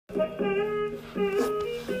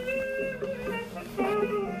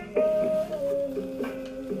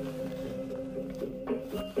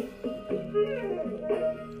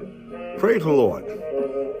Praise the Lord.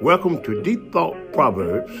 Welcome to Deep Thought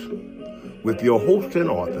Proverbs with your host and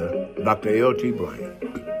author, Dr. L.T. Bryant.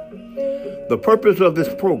 The purpose of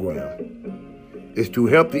this program is to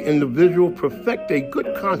help the individual perfect a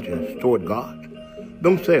good conscience toward God,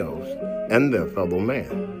 themselves, and their fellow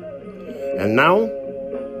man. And now,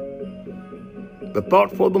 the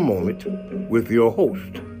thought for the moment with your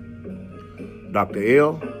host, Dr.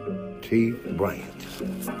 L.T. Bryant.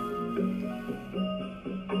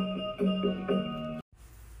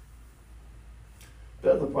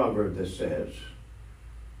 There's a proverb that says,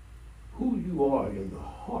 who you are in the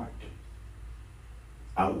heart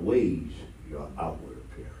outweighs your outward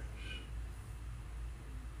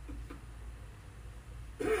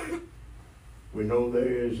appearance. We know there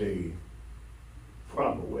is a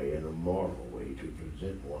proper way and a moral way to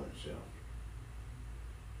present oneself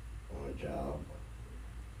on a job,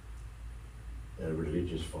 at a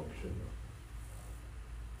religious function.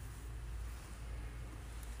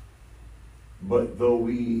 But though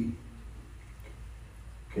we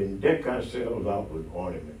can deck ourselves out with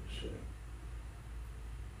ornaments,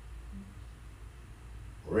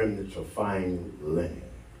 remnants of fine linen,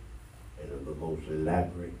 and of the most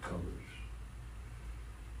elaborate colors,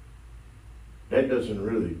 that doesn't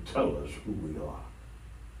really tell us who we are.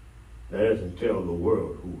 That doesn't tell the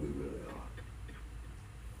world who we really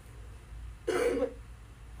are.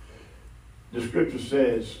 The scripture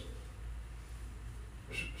says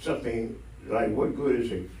something like, what good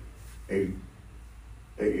is a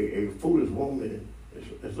foolish woman?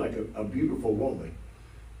 It's like a beautiful woman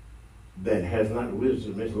that has not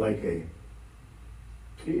wisdom. It's like a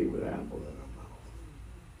pig with an apple in her mouth.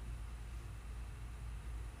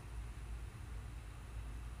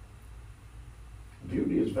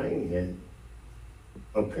 Beauty is vain, and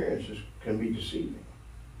appearances can be deceiving.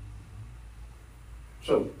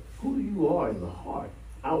 So, who you are in the heart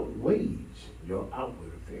outweighs your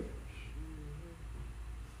outward appearance.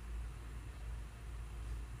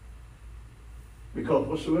 Because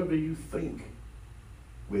whatsoever you think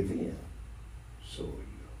within, so are you.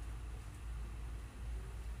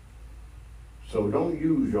 So don't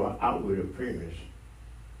use your outward appearance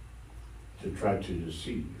to try to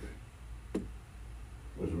deceive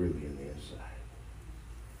what's really in the inside,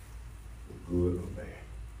 good or bad.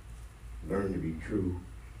 Learn to be true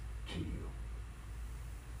to you.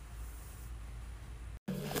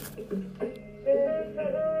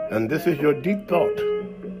 And this is your deep thought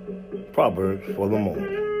Proverbs for the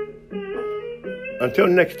moment. Until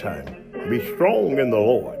next time, be strong in the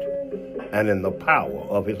Lord and in the power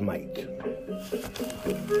of his might.